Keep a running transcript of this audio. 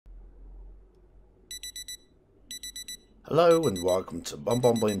Hello and welcome to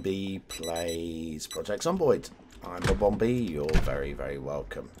Zomboid Plays Project Zomboid. I'm Zomboid, you're very, very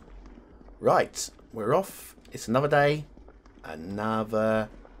welcome. Right, we're off. It's another day. Another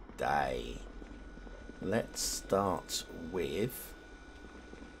day. Let's start with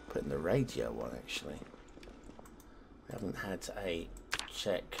putting the radio on, actually. We haven't had a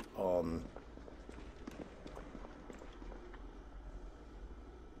check on...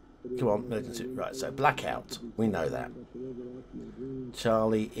 Come on, emergency. Right, so blackout. We know that.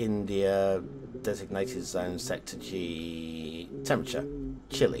 Charlie, India, designated zone, sector G. Temperature,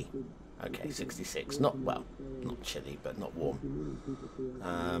 chilly. Okay, 66. Not, well, not chilly, but not warm.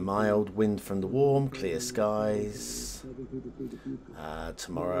 Mild wind from the warm, clear skies.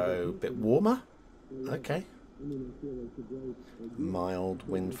 Tomorrow, a bit warmer. Okay. Mild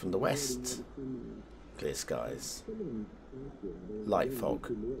wind from the west, clear skies. Light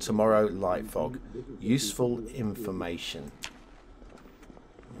fog. Tomorrow, light fog. Useful information.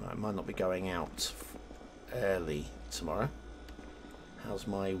 I might not be going out early tomorrow. How's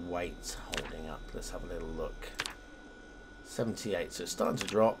my weight holding up? Let's have a little look. 78. So it's starting to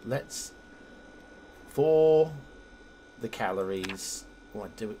drop. Let's... For the calories...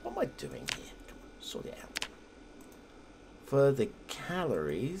 What am I doing here? Come on, sort it out. For the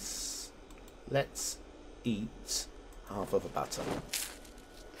calories, let's eat half of a butter,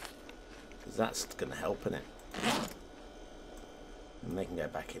 because that's going to help, isn't it? And they can go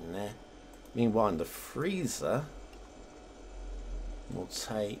back in there. Meanwhile, in the freezer, we'll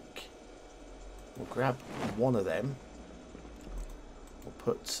grab one of them. We'll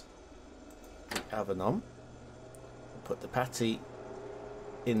put the oven on. We'll put the patty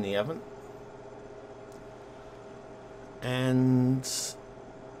in the oven. And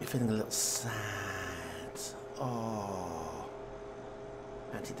you're feeling a little sad. Oh,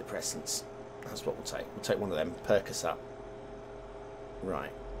 antidepressants. That's what we'll take. We'll take one of them. Perk us up.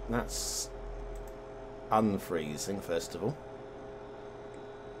 Right. That's unfreezing, first of all.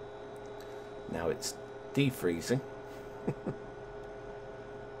 Now it's defreezing.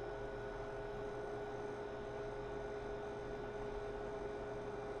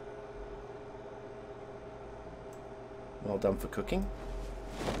 Well done for cooking.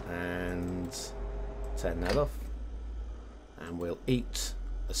 And turn that off, and we'll eat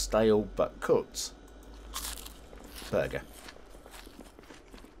a stale but cooked burger.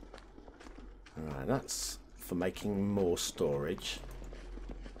 Alright, that's for making more storage.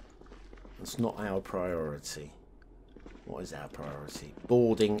 That's not our priority. What is our priority?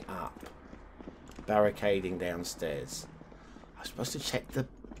 Boarding up. Barricading downstairs. I'm supposed to check the...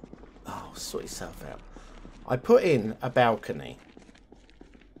 Oh, sort yourself out. I put in a balcony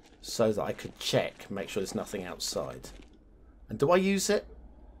so that I could check, make sure there's nothing outside. And do I use it?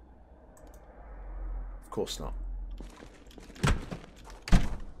 Of course not.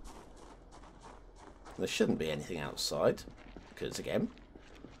 There shouldn't be anything outside, because again,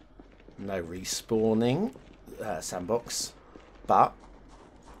 no respawning sandbox, but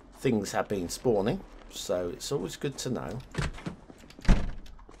things have been spawning, so it's always good to know.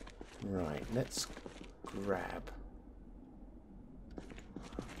 Right, let's grab...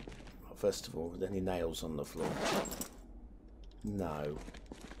 First of all, are there any nails on the floor? No.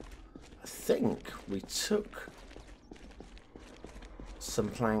 I think we took some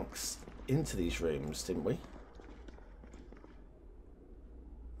planks into these rooms, didn't we?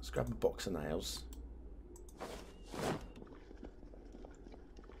 Let's grab a box of nails. I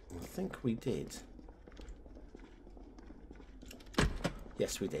think we did.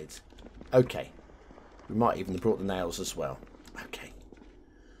 Yes, we did. Okay. We might even have brought the nails as well. Okay.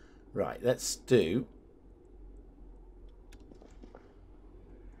 Right, let's do...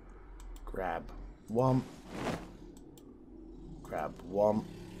 Grab one. Grab one.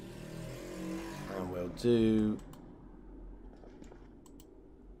 And we'll do...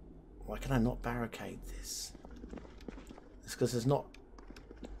 Why can I not barricade this? It's because there's not...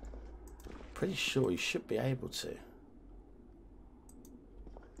 Pretty sure you should be able to.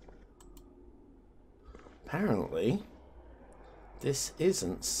 Apparently... This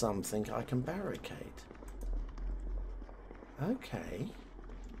isn't something I can barricade. Okay.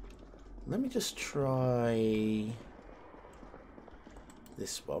 Let me just try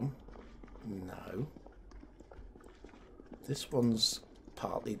this one. No. This one's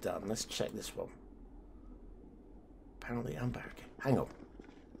partly done. Let's check this one. Apparently unbarricaded. Hang on.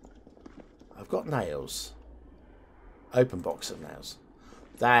 I've got nails. Open box of nails.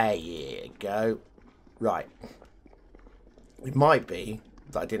 There you go. Right. It might be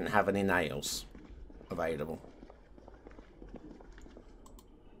that I didn't have any nails available.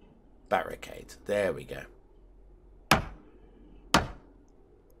 Barricade. There we go.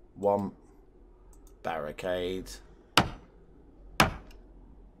 1, barricade,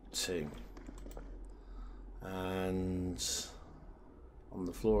 2, and on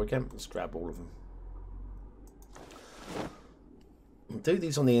the floor again. Let's grab all of them. We'll do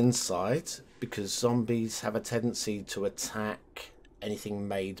these on the inside because zombies have a tendency to attack anything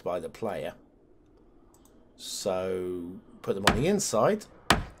made by the player. So put them on the inside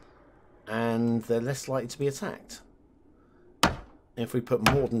and they're less likely to be attacked. If we put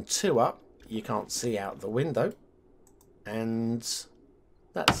more than 2 up, you can't see out the window, and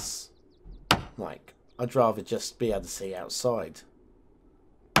that's like, I'd rather just be able to see outside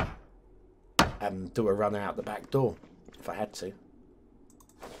and do a run out the back door if I had to.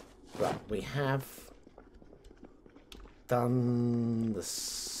 Right, we have done the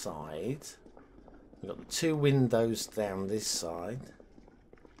side. We've got the 2 windows down this side,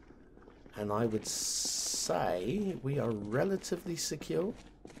 and I would say we are relatively secure.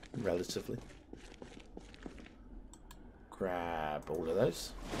 Relatively. Grab all of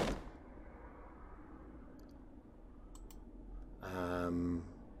those.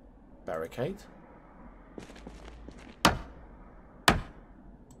 Barricade.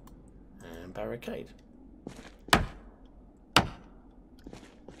 And barricade.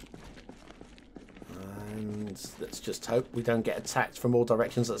 And let's just hope we don't get attacked from all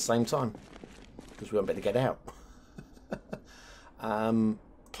directions at the same time, because we won't be able to get out.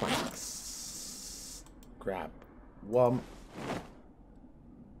 Planks. Grab 1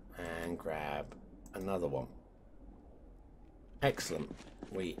 and grab another 1. Excellent.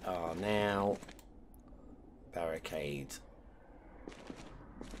 We are now barricade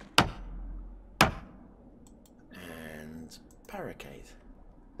and barricade.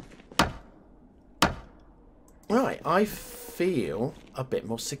 Right, I feel a bit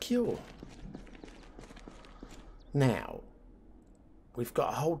more secure. Now, we've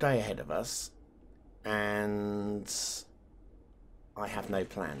got a whole day ahead of us, and I have no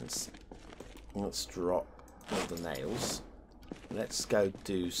plans. Let's drop all the nails. Let's go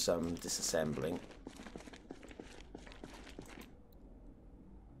do some disassembling.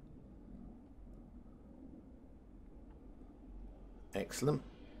 Excellent.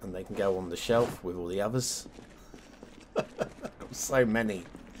 And they can go on the shelf with all the others. I've got so many.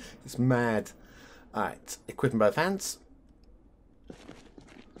 It's mad. Alright, equip in both hands.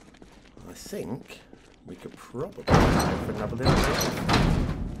 I think we could probably go for another little bit.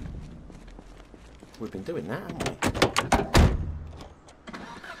 We've been doing that, haven't we?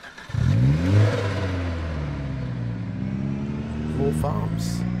 More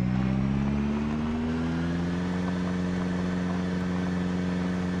farms.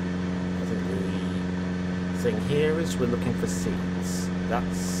 I think the thing here is we're looking for seeds.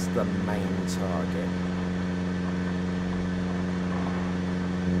 That's the main target.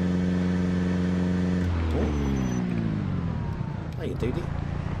 How you doody?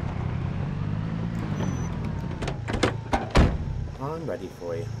 I'm ready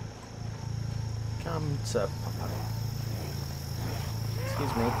for you. Come to Papa.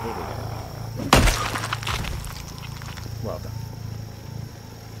 Excuse me, here we go. Well done.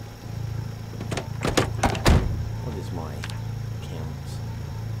 What is my count?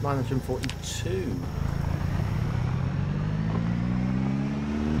 942.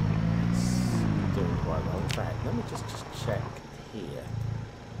 It's doing quite well. In fact, let me just check here.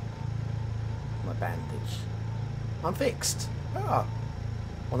 My bandage. I'm fixed. Ah,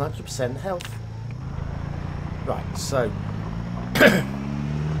 100% health. Right, so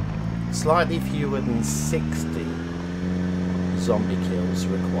slightly fewer than 60 zombie kills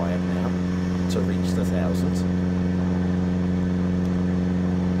required now to reach the 1,000.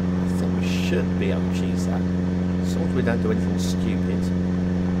 I think we should be able to achieve that, as long as we don't do anything stupid.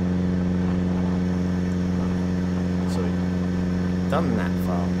 So we've done that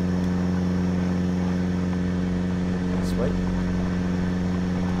far. Let's wait.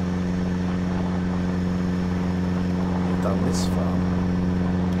 Done this far.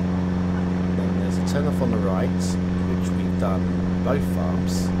 Then there's a turn off on the right, which we've done both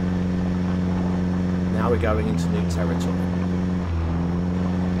farms. Now we're going into new territory.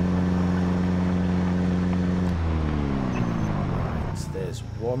 Right, there's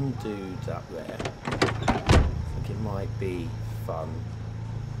one dude up there. I think it might be fun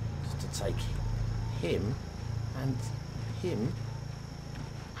just to take him and him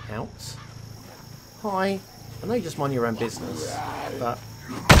out. Hi. I know you just mind your own business, but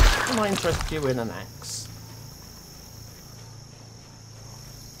I might interest you in an axe.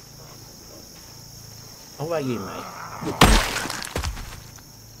 Oh, where are you, mate?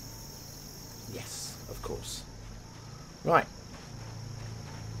 Yes, of course. Right.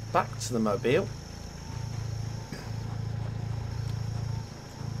 back to the mobile.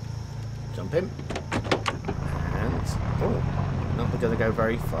 Jump in. And, oh, not going to go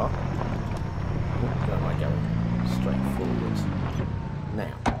very far. Where am I going? Straight forward.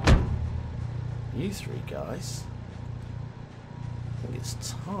 Now, you three guys, I think it's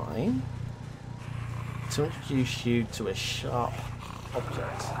time to introduce you to a sharp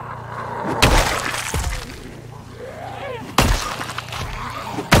object.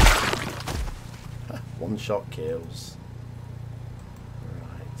 One shot kills.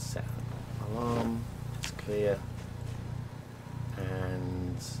 Right, set alarm, it's clear,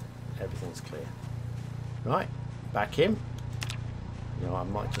 and everything's clear. Right, back in. You know, I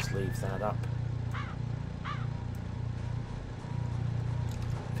might just leave that up.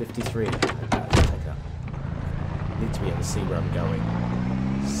 53. Okay, take that. Need to be able to see where I'm going.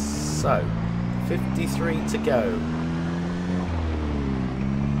 So, 53 to go.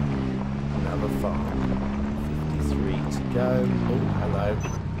 Another farm. 53 to go. Oh, hello.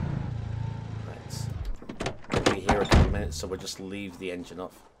 Right. We'll be here a couple of minutes, so we'll just leave the engine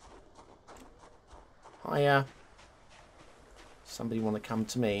off. Hiya. Somebody want to come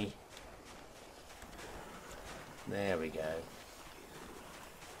to me? There we go.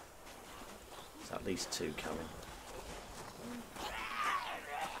 There's at least two coming.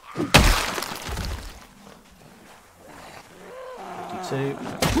 52.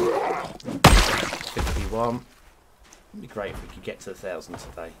 51. It'd be great if we could get to 1,000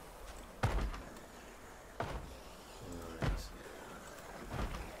 today. Right.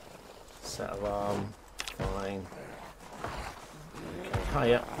 Set alarm. Fine. Okay,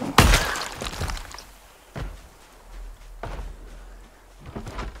 hiya.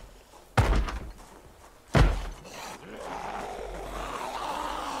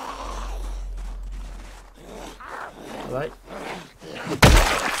 Right.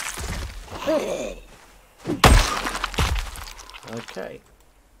 Okay,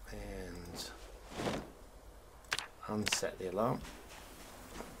 and unset the alarm.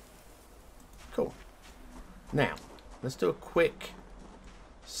 Cool. Now, let's do a quick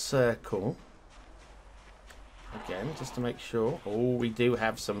circle again, just to make sure. Oh, we do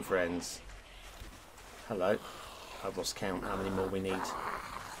have some friends. Hello. I've lost count how many more we need.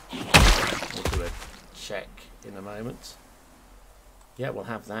 We'll do a check in a moment. Yeah, we'll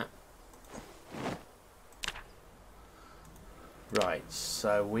have that. Right,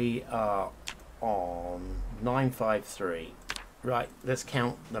 so we are on 953. Right, let's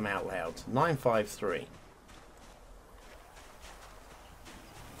count them out loud. 953.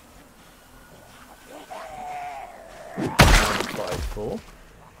 954.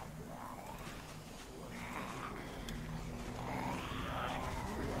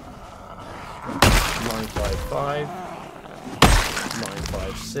 955.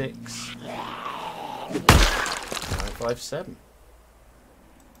 956. 957.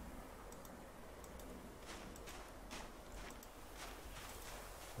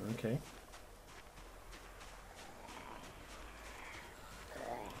 Okay.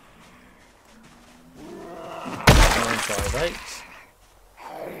 958.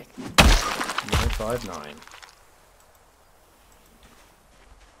 959.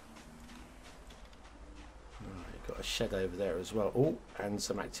 Right, got a shed over there as well. Oh, and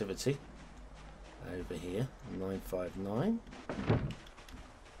some activity over here. 959.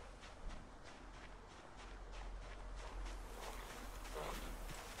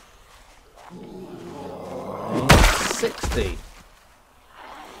 60.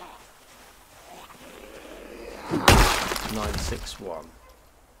 961.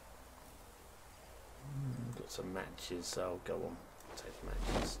 Got some matches, so I'll go on. Take the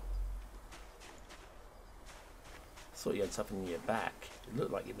matches. I thought you had something in your back. It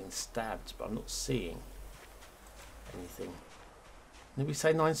looked like you'd been stabbed, but I'm not seeing anything. Did we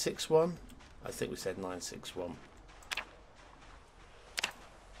say 961? I think we said 961.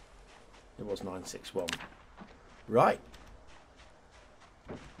 It was 961. Right.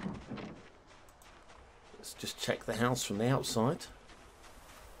 Let's just check the house from the outside.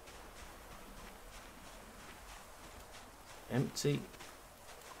 Empty.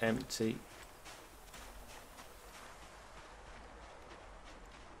 Empty.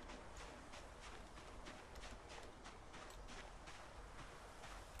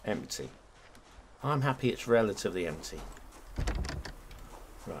 Empty. I'm happy it's relatively empty.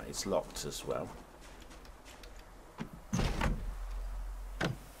 Right, it's locked as well.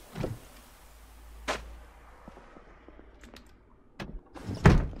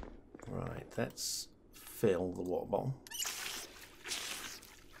 Right, let's fill the water bottle.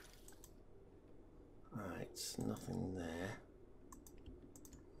 Right, nothing there.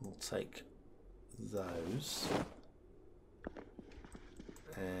 We'll take those.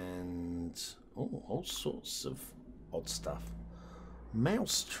 And all sorts of odd stuff.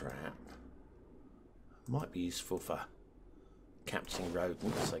 Mousetrap might be useful for capturing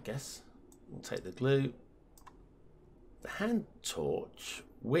rodents, I guess. We'll take the glue. The hand torch,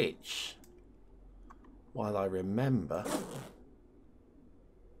 which, while I remember,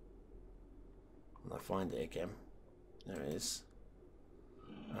 and I find it again, there it is.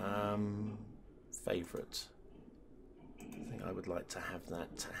 Favourite. I think I would like to have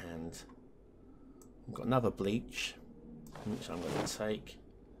that to hand. I've got another bleach, which I'm going to take.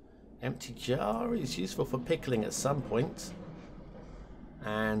 Empty jar is useful for pickling at some point.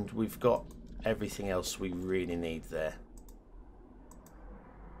 And we've got everything else we really need there.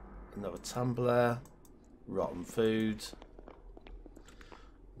 Another tumbler, rotten food.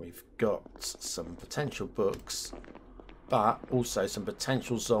 We've got some potential books, but also some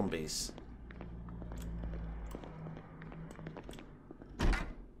potential zombies.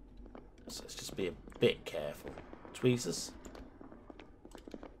 So let's just be a bit careful. Tweezers.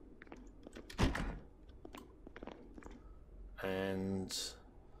 And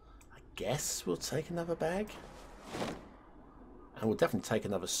I guess we'll take another bag. And we'll definitely take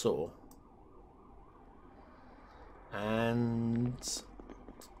another saw. And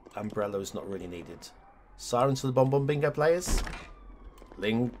umbrella is not really needed. Siren to the Bon Bon Bingo players.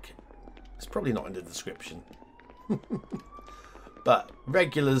 Link is probably not in the description. But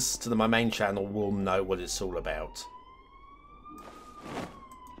regulars to my main channel will know what it's all about.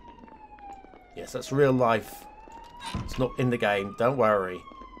 Yes, that's real life. It's not in the game. Don't worry.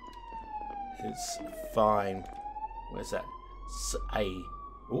 It's fine. Where's that?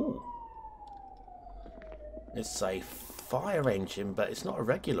 Ooh. It's a fire engine, but it's not a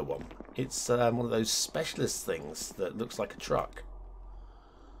regular one. It's one of those specialist things that looks like a truck.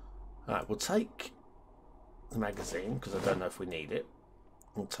 Alright, we'll take the magazine, because I don't know if we need it.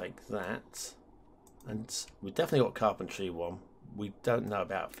 We'll take that. And we've definitely got carpentry 1. We don't know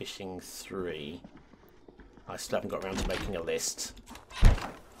about fishing 3. I still haven't got around to making a list.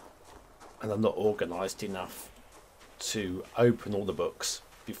 And I'm not organised enough to open all the books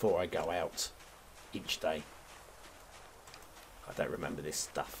before I go out each day. I don't remember this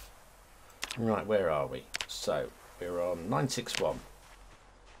stuff. Right, where are we? So, we're on 961.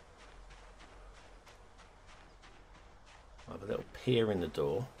 I have a little peer in the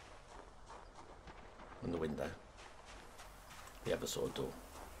door. On the window. The other sort of door.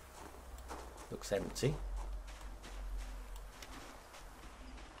 Looks empty.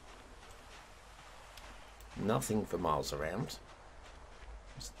 Nothing for miles around.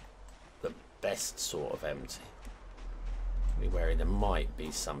 It's the best sort of empty. Be wary there might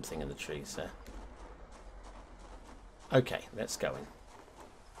be something in the trees there. Okay, let's go in.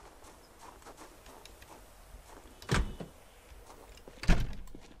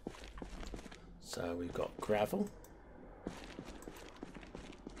 So we've got gravel.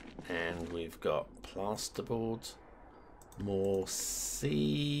 And we've got plasterboard. More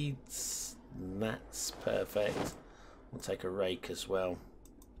seeds. That's perfect. We'll take a rake as well.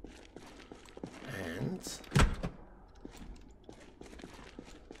 And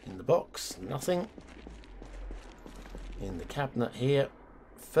in the box, nothing. In the cabinet here,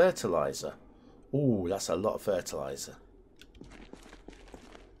 fertilizer. Ooh, that's a lot of fertilizer.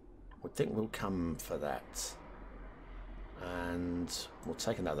 I think we'll come for that. And we'll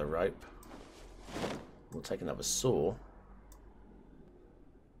take another rope. We'll take another saw.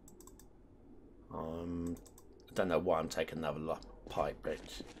 I don't know why I'm taking another pipe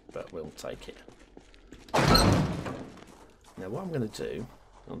wrench, but we'll take it. Now what I'm going to do,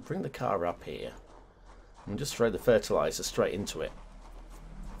 I'll bring the car up here and just throw the fertilizer straight into it.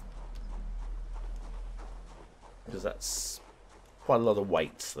 Because that's quite a lot of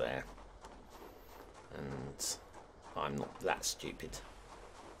weight there. And I'm not that stupid.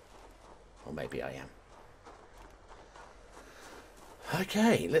 Or maybe I am.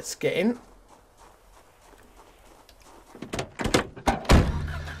 Okay, let's get in.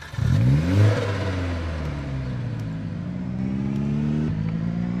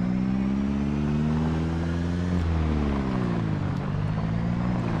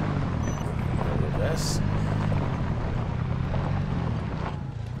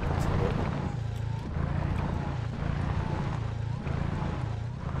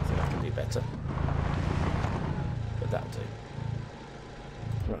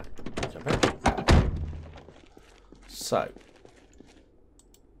 So,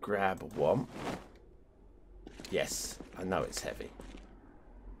 grab one. Yes, I know it's heavy.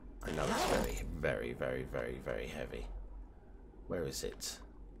 I know it's very, very, very, very, very heavy. Where is it?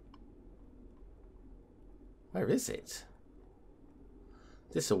 Where is it?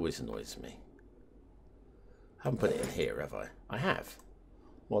 This always annoys me. I haven't put it in here, have I? I have.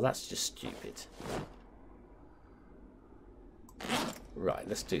 Well, that's just stupid. Right,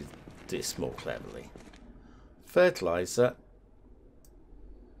 let's do this more cleverly. Fertilizer.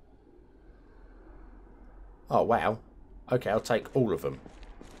 Oh, wow. Okay, I'll take all of them.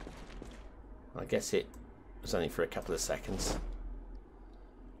 I guess it was only for a couple of seconds.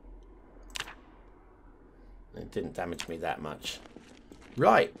 It didn't damage me that much.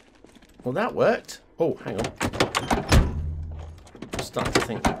 Right. Well, that worked. Oh, hang on. I'm starting to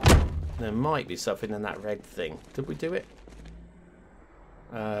think there might be something in that red thing. Did we do it?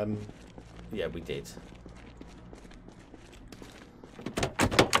 Yeah, we did.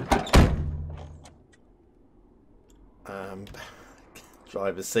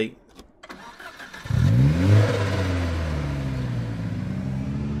 Driver's seat.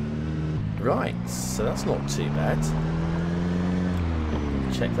 Right, so that's not too bad.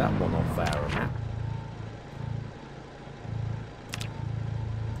 Check that one off our map.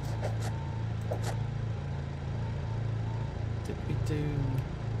 Did we do...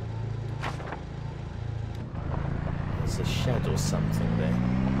 There's a shed or something there.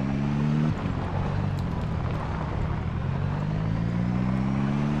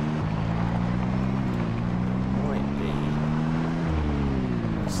 Might be.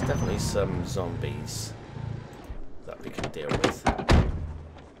 There's definitely some zombies that we can deal with.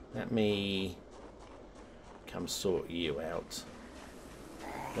 Let me come sort you out.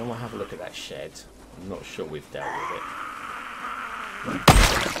 Then we'll have a look at that shed. I'm not sure we've dealt with it.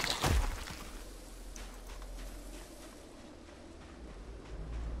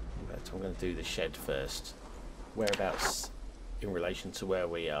 But I'm going to do the shed first. Whereabouts in relation to where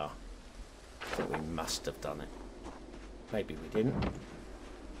we are? I think we must have done it. Maybe we didn't.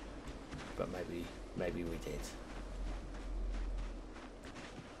 But maybe we did.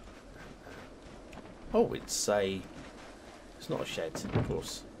 Oh, it's not a shed, of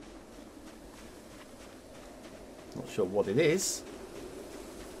course. Not sure what it is,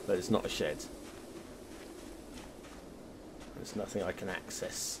 but it's not a shed. There's nothing I can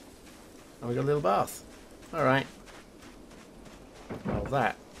access. And we got a little bath. All right. Well,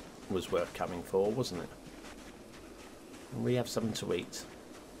 that was worth coming for, wasn't it? And we have something to eat.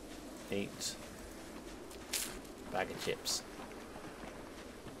 Eat. Bag of chips.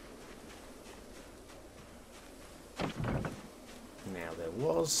 Now there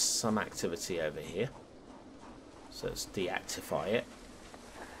was some activity over here, so let's deactivate it.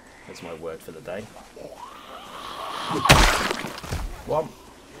 That's my word for the day. One.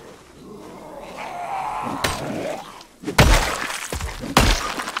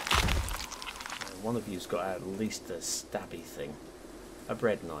 One of you's got at least a stabby thing. A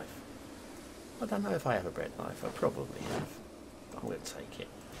bread knife. I don't know if I have a bread knife. I probably have. I'm going to take it.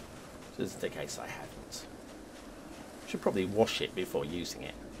 Just in case I haven't. Should probably wash it before using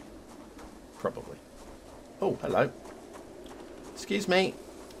it. Probably. Oh, hello. Excuse me.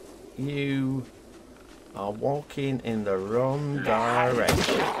 You are walking in the wrong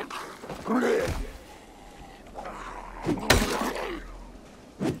direction.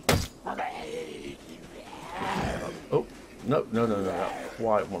 Oh, no.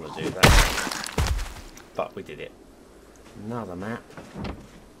 Quite want to do that. But we did it. Another map.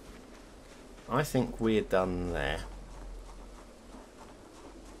 I think we're done there.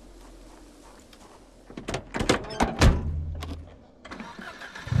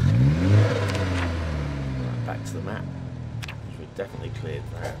 Back to the map. We've definitely cleared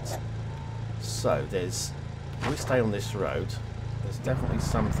that. So there's, if we stay on this road, there's definitely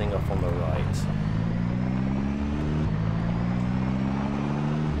something off on the right.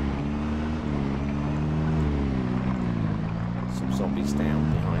 Some zombies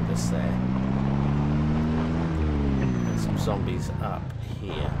down behind us there. And some zombies up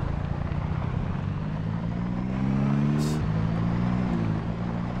here.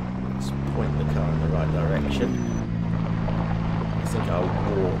 Point the car in the right direction. I think I'll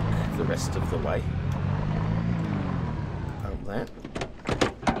walk the rest of the way. Up there.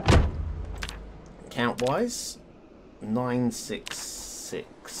 Count wise,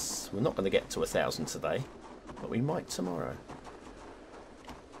 966. We're not going to get to 1,000 today, but we might tomorrow.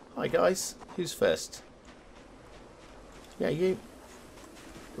 Hi guys, who's first? Yeah, you.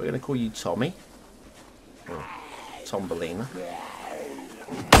 We're going to call you Tommy. Or Tombolina.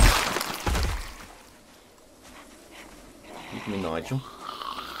 You can be Nigel.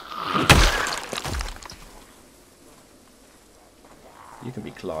 You can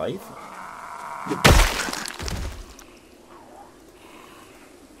be Clive.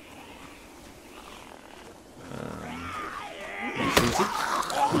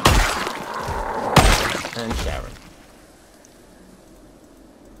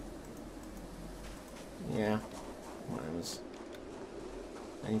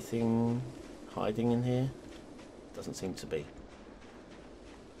 Anything hiding in here? Doesn't seem to be.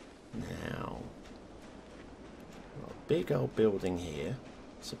 Now, got a big old building here.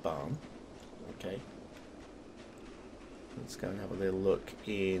 It's a barn. Okay. Let's go and have a little look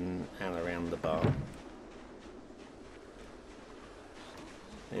in and around the barn.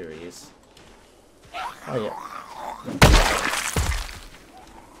 Here he is. Oh yeah. I'll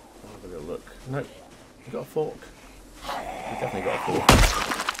have a little look. Nope. You got a fork? You definitely got a fork.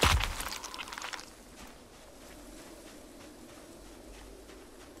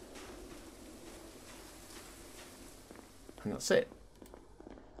 And that's it.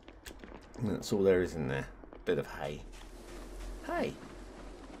 And that's all there is in there. Bit of hay. Hey!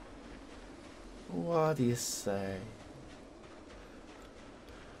 What do you say?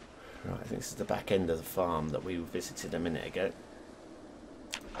 Right, I think this is the back end of the farm that we visited a minute ago.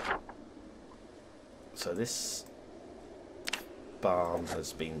 So this barn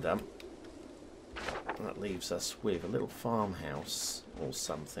has been done. And that leaves us with a little farmhouse or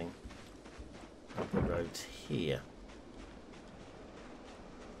something up the road here.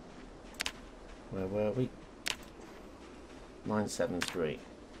 Where were we? 973.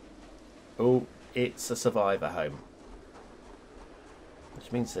 Oh, it's a survivor home.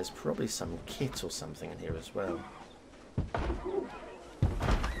 Which means there's probably some kit or something in here as well.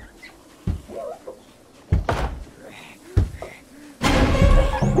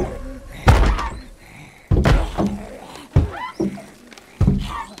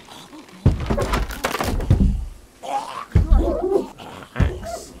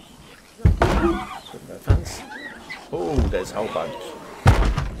 Axe. No fence. Oh, there's a whole bunch.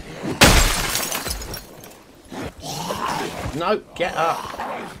 No, get up.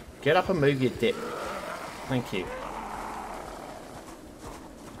 Get up and move your dip. Thank you.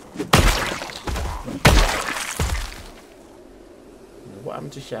 What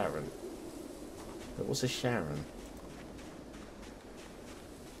happened to Sharon? There was a Sharon.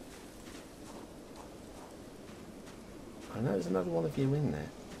 I know there's another one of you in there.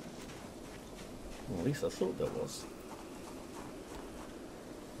 Well, at least I thought there was.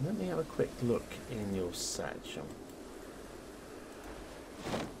 Let me have a quick look in your satchel.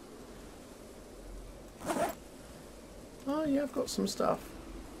 Oh yeah, I've got some stuff.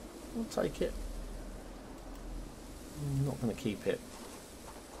 I'll take it. I'm not going to keep it.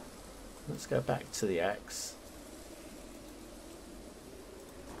 Let's go back to the axe.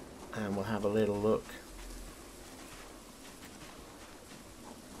 And we'll have a little look.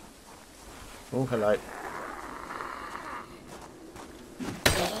 Oh, hello.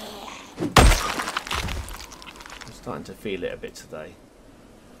 I'm starting to feel it a bit today.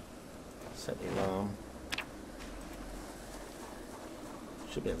 Set the alarm.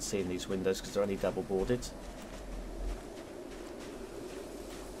 Should be able to see in these windows because they're only double boarded.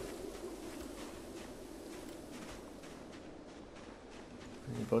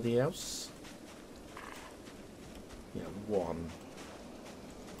 Anybody else? Yeah, one.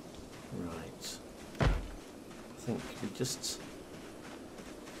 Right. I think we just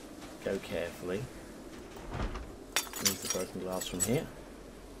go carefully. Remove the broken glass from here.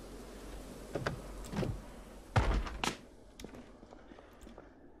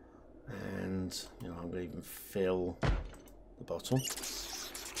 And you know, I'm going to even fill the bottle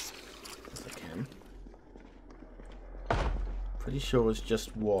as I can. Pretty sure it's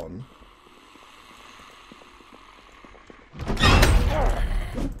just one.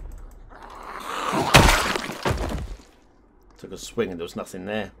 Took a swing and there was nothing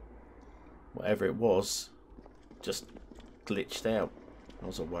there. Whatever it was, just glitched out. That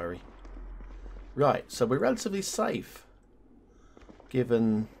was a worry. Right, so we're relatively safe.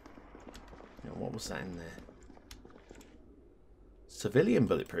 Given... You know, what was that in there? Civilian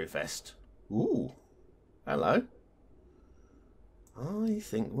bulletproof vest. Ooh. Hello. I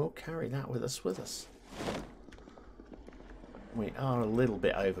think we'll carry that with us. We are a little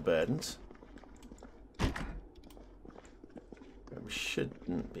bit overburdened. But we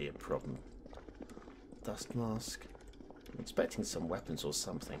shouldn't be a problem. Dust mask. I'm expecting some weapons or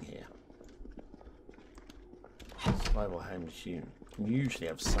something here. Survival homes usually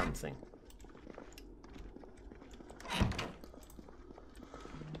have something.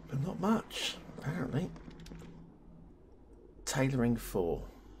 But not much, apparently. Tailoring 4.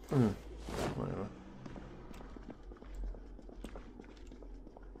 Whatever.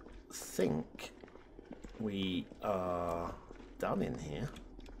 I think we are done in here.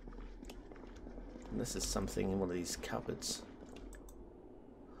 Unless there's something in one of these cupboards.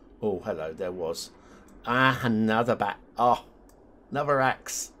 Oh, hello, there was. Ah, another bat. Oh, another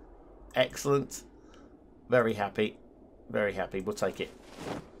axe. Excellent. Very happy. Very happy. We'll take it.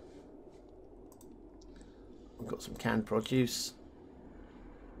 We've got some canned produce.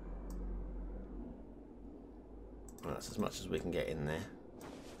 Well, that's as much as we can get in there.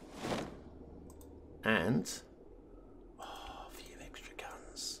 And a few extra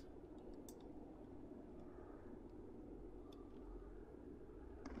guns.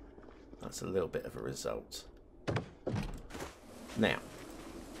 That's a little bit of a result. Now,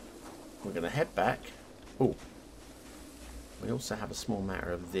 we're going to head back. Oh, we also have a small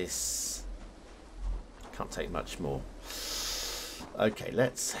matter of this. Can't take much more. Okay,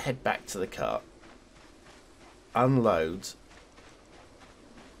 let's head back to the car. Unload.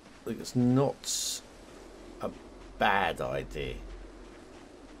 Look, it's not a bad idea.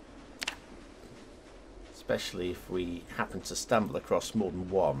 Especially if we happen to stumble across more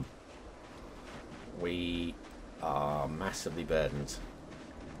than one. We are massively burdened.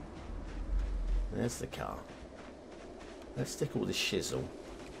 There's the car. Let's stick all this shizzle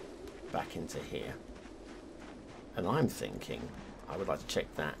back into here. And I'm thinking I would like to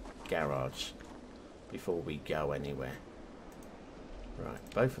check that garage before we go anywhere. Right,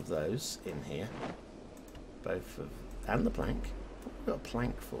 both of those in here. And the plank. What have we got a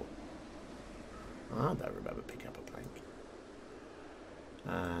plank for? I don't remember picking up a plank.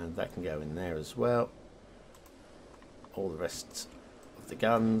 And that can go in there as well. All the rest of the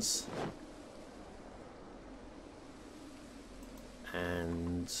guns.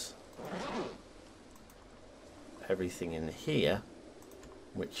 And everything in here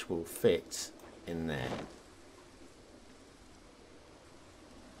which will fit in there.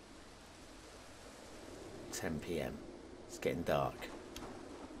 (10 PM). It's getting dark.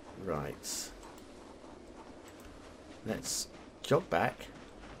 Right. Let's jog back.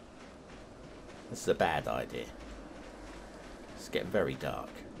 This is a bad idea. It's getting very dark.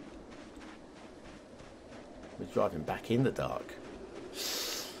 We're driving back in the dark.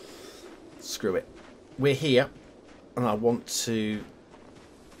 Screw it. We're here, and I want to...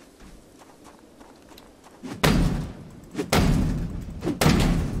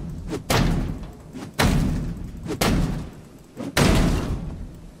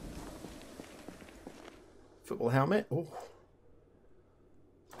 Football helmet. Oh,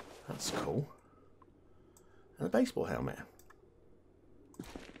 that's cool. And a baseball helmet.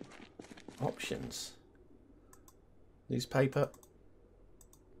 Options. Newspaper.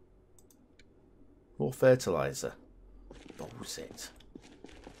 More fertilizer. Balls it.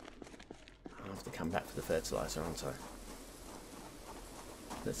 I'll have to come back for the fertilizer, aren't I?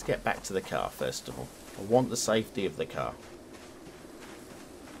 Let's get back to the car first of all. I want the safety of the car.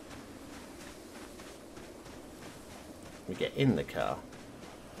 We get in the car.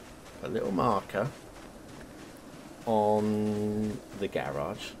 A little marker on the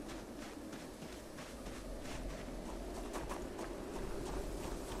garage.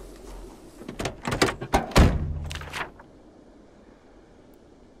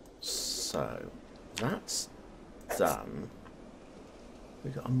 So that's done.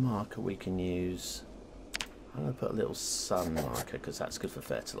 We've got a marker we can use. I'm going to put a little sun marker because that's good for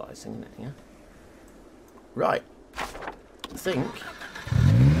fertilising, isn't it? Yeah. Right. I think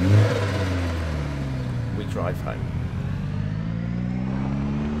we drive home.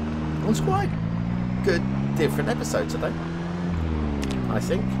 It was quite good, different episode today, I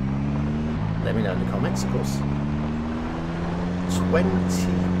think. Let me know in the comments, of course.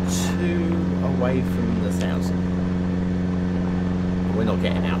 22 away from the 1,000. We're not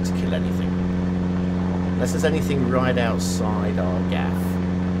getting out to kill anything. Unless there's anything right outside our gaff,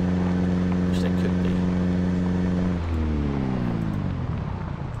 which there could be.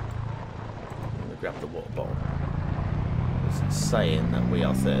 I'm going to grab the water bottle. It's saying that we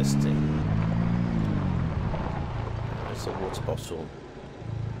are thirsty. There's a water bottle.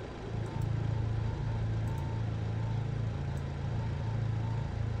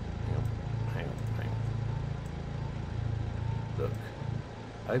 Look,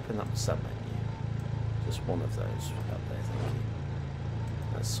 open up the sub menu. Just one of those up there, thank you.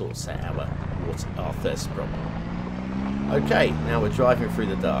 That sorts out our thirst problem. Okay, now we're driving through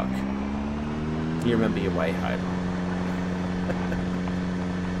the dark. Do you remember your way home?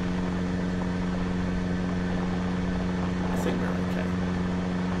 I think we're okay.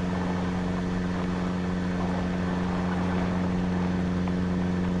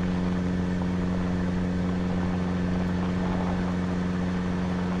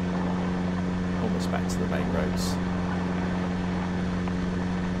 Back to the main roads.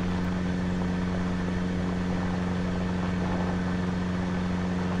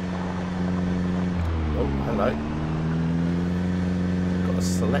 Oh, hello. Got a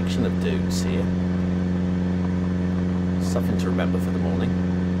selection of dudes here. Something to remember for the morning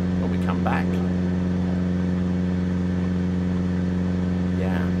when we come back.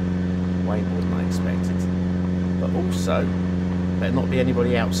 Yeah, way more than I expected. But also, better not be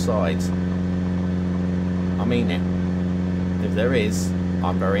anybody outside. I mean it. If there is,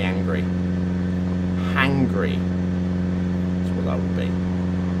 I'm very angry. Hangry is what I will be.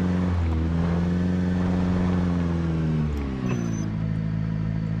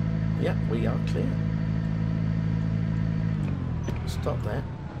 Yep, we are clear. Stop there.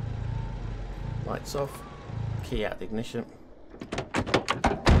 Lights off. Key out the ignition.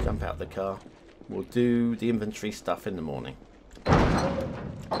 Jump out the car. We'll do the inventory stuff in the morning.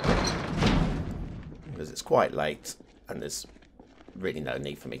 Because it's quite late and there's really no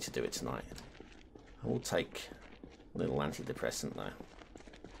need for me to do it tonight. I will take a little antidepressant though.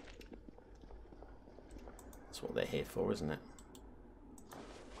 That's what they're here for, isn't it?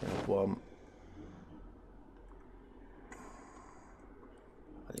 Grab one.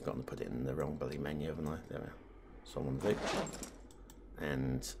 I've got to put it in the wrong bloody menu, haven't I? There we are. That's what I want to do.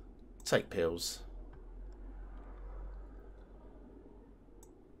 And take pills.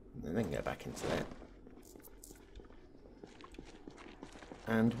 And then go back into that.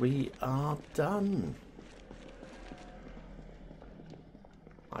 And we are done.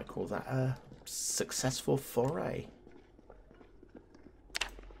 I call that a successful foray.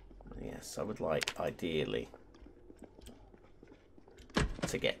 Yes, I would like, ideally,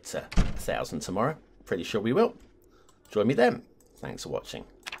 to get to 1,000 tomorrow. Pretty sure we will. Join me then. Thanks for watching.